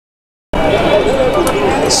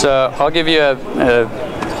So I'll give you a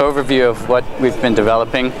overview of what we've been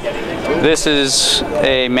developing. This is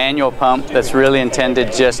a manual pump that's really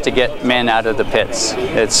intended just to get men out of the pits.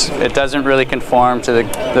 It doesn't really conform to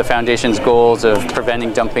the Foundation's goals of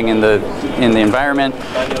preventing dumping in the environment,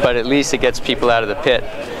 but at least it gets people out of the pit.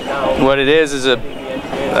 What it is a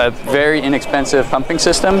very inexpensive pumping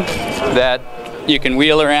system that you can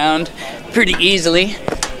wheel around pretty easily.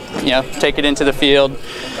 You know, take it into the field,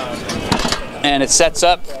 and it sets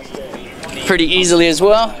up pretty easily as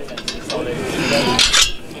well.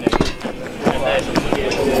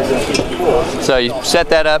 So you set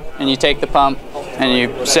that up and you take the pump and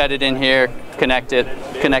you set it in here, connect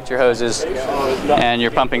your hoses, and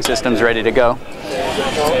your pumping system's ready to go.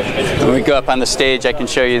 When we go up on the stage, I can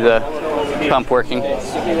show you the pump working.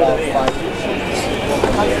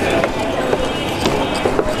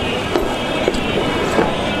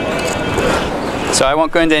 So I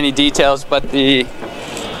won't go into any details, but the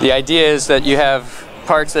idea is that you have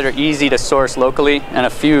parts that are easy to source locally and a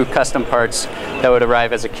few custom parts that would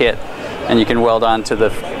arrive as a kit, and you can weld onto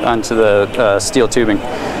the steel tubing.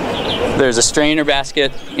 There's a strainer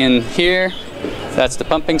basket in here. That's the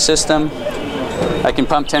pumping system. I can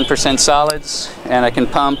pump 10% solids, and I can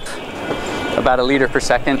pump about 1 liter per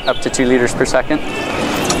second, up to 2 liters per second.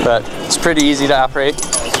 But it's pretty easy to operate.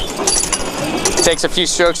 It takes a few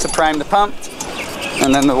strokes to prime the pump,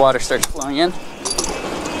 and then the water starts flowing in.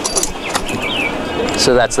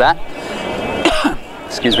 So that's that.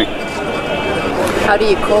 Excuse me. How do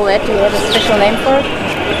you call it? Do you have a special name for it?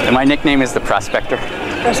 And my nickname is the Prospector.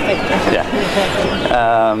 Prospector. Yeah.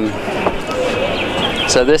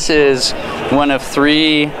 So this is one of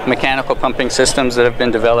 3 mechanical pumping systems that have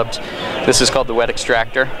been developed. This is called the wet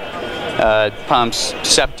extractor. It pumps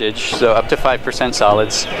septage, so up to 5%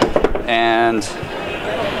 solids. And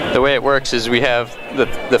the way it works is we have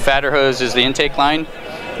the fatter hose is the intake line.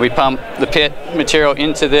 We pump the pit material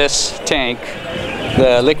into this tank.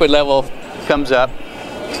 The liquid level comes up,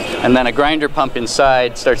 and then a grinder pump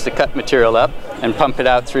inside starts to cut material up and pump it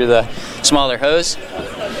out through the smaller hose.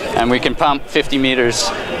 And we can pump 50 meters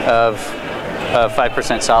of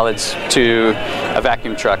 5% solids to a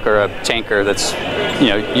vacuum truck or a tanker that's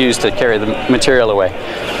used to carry the material away.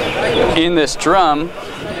 In this drum,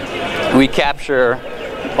 we capture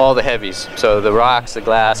all the heavies. So the rocks, the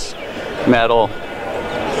glass, metal,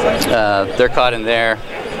 they're caught in there.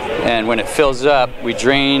 And when it fills up, we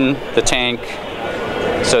drain the tank.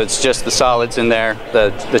 So it's just the solids in there,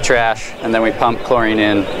 the trash, and then we pump chlorine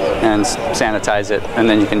in and sanitize it, and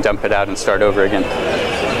then you can dump it out and start over again.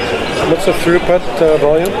 What's the throughput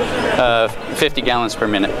volume? 50 gallons per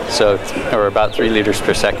minute, so or about 3 liters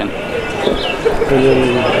per second. And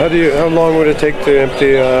then how long would it take to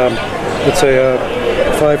empty, let's say, a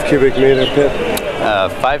 5 cubic meter pit?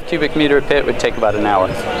 5 cubic meter pit would take about an hour.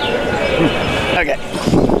 Okay.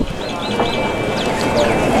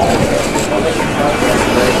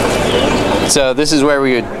 So this is where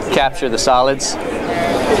we would capture the solids.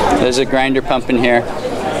 There's a grinder pump in here.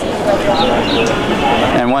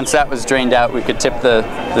 And once that was drained out, we could tip the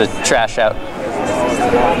trash out.